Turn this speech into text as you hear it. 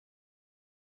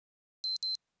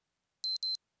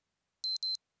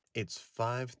It's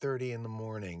 5:30 in the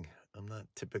morning. I'm not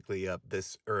typically up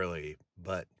this early,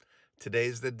 but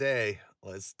today's the day.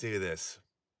 Let's do this.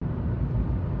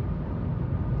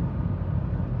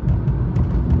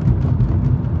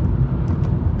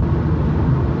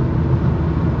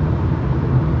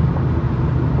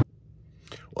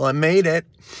 Well, I made it.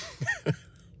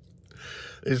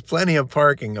 There's plenty of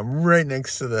parking. I'm right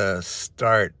next to the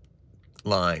start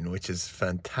line, which is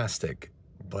fantastic,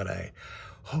 but I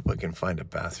hope I can find a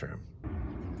bathroom.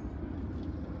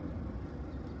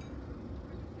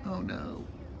 Oh no.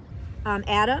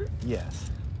 Adam? Yes.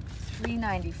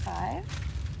 $3.95.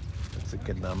 That's a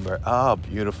good number. Oh,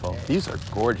 beautiful. These are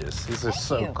gorgeous. These are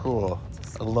so you. cool.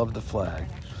 I love the flag.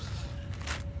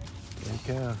 There you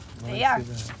go. They are,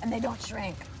 and they don't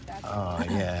shrink. Oh,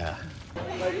 yeah.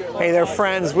 Hey there,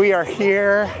 friends. We are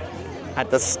here at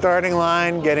the starting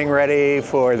line getting ready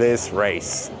for this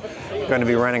race. I'm going to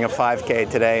be running a 5K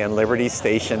today in Liberty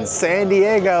Station, San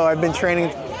Diego. I've been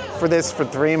training for this for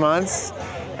 3 months,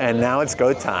 and now it's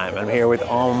go time. I'm here with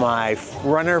all my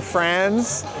runner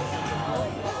friends,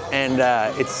 and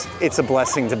it's a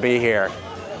blessing to be here.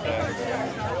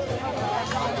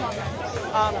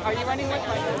 Are you running with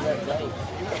my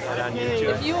On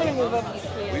YouTube. If you want to move up, you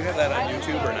can. We have that on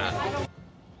YouTube or not?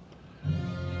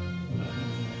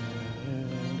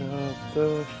 Land of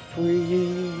the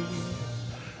free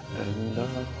and the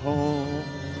home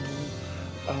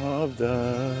of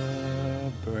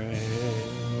the brave.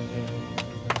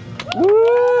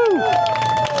 Woo!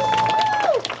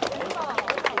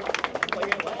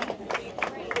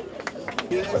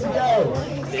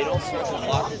 They don't start the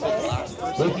clock until the last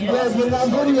person. If you guys get it on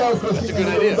video, that's a good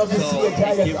idea. Love to see it.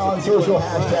 Tag us on social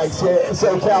hashtags,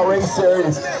 SoCal Race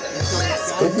Series.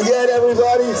 If you get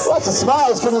everybody, lots of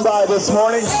smiles coming by this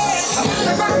morning.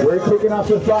 We're kicking off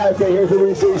the 5K. Here's the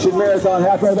Liberty Station Marathon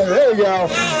half marathon. There we go.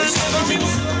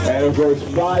 And of course,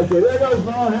 5K. There goes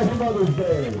Mom. Happy Mother's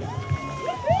Day.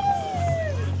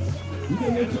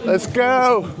 Let's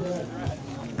go.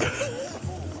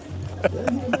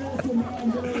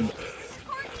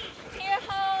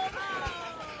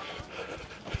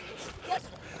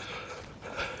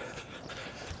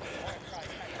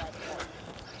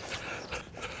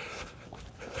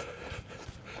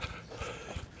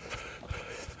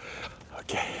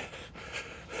 Okay.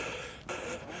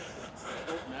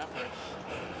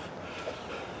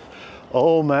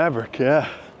 Oh, Maverick, yeah.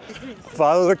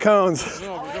 Follow the cones.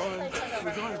 No, we're going.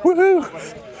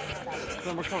 Woohoo!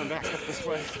 Then we're coming back up this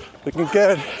way. Looking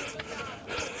good.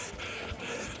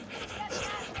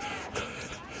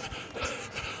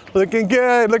 Looking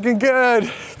good, looking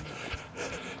good.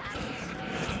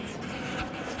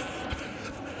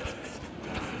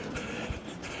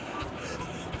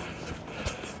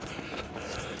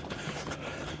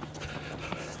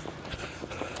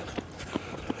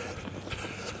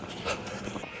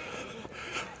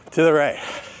 To the right.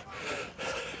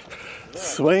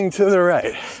 Swing to the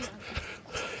right.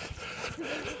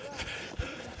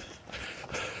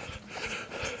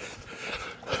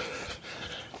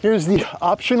 Here's the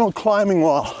optional climbing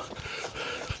wall.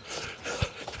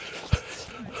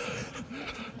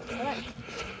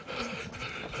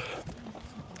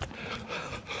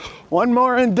 One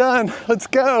more and done. Let's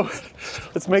go.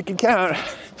 Let's make it count.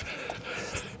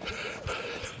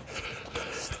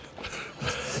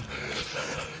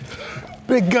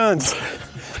 Big guns.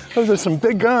 Those are some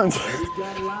big guns.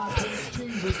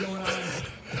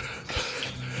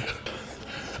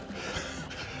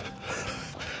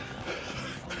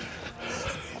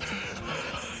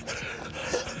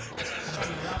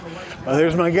 Oh,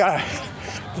 there's my guy.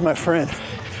 There's my friend.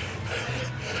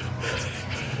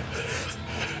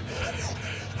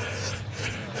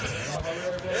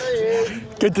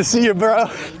 Good to see you, bro.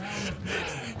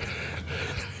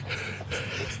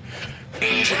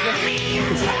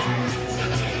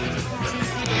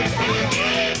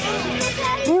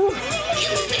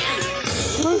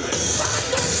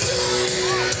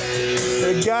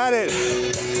 We got it.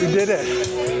 We did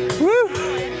it. Woo!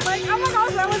 Like, oh my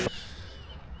gosh, that was.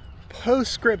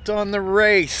 Postscript on the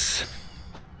race.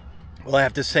 Well, I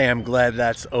have to say I'm glad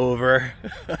that's over.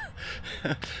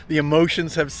 The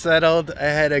emotions have settled. I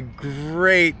had a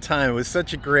great time. It was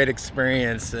such a great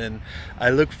experience, and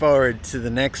I look forward to the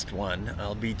next one.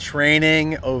 I'll be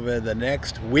training over the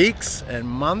next weeks and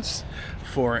months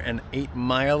for an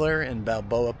 8-miler in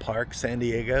Balboa Park, San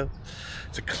Diego.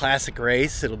 It's a classic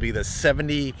race. It'll be the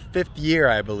 75th year,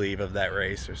 I believe, of that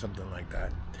race or something like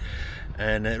that.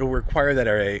 And it'll require that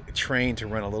I train to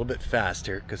run a little bit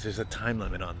faster because there's a time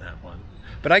limit on that one.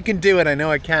 But I can do it, I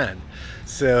know I can.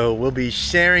 So we'll be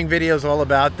sharing videos all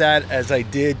about that as I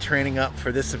did training up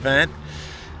for this event.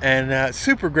 and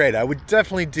super great. I would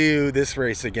definitely do this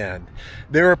race again.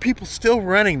 There are people still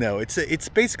running though. It's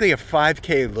basically a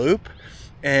 5K loop.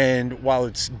 And while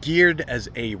it's geared as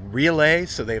a relay,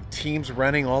 so they have teams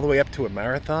running all the way up to a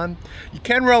marathon, you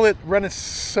can run it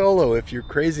solo if you're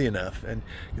crazy enough. And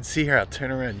you can see here, I'll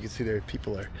turn around, you can see there are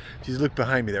people if you look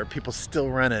behind me, there are people still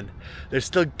running. They're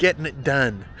still getting it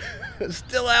done.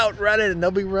 Still out running, and they'll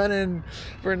be running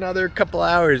for another couple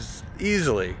hours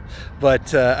easily.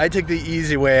 But I took the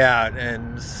easy way out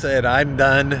and said I'm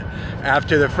done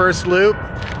after the first loop,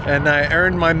 and I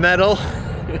earned my medal.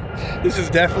 This is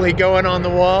definitely going on the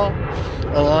wall,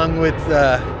 along with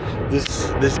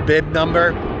this bib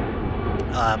number.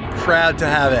 I'm proud to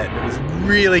have it. It was a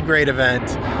really great event,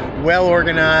 well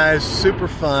organized, super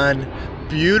fun,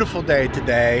 beautiful day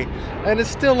today, and it's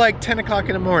still like 10 o'clock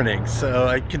in the morning, so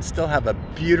I can still have a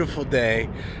beautiful day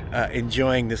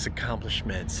enjoying this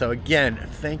accomplishment. So again,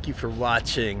 thank you for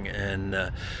watching,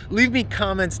 and leave me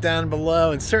comments down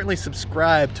below, and certainly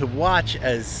subscribe to watch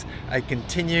as I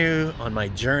continue on my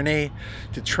journey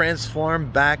to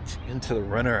transform back into the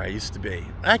runner I used to be.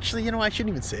 Actually, you know, I shouldn't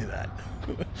even say that.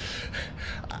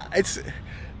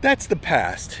 That's the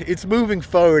past. It's moving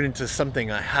forward into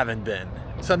something I haven't been.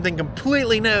 Something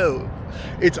completely new.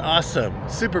 It's awesome.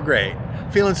 Super great.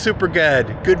 Feeling super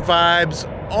good. Good vibes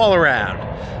all around.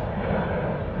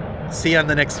 See you on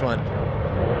the next one.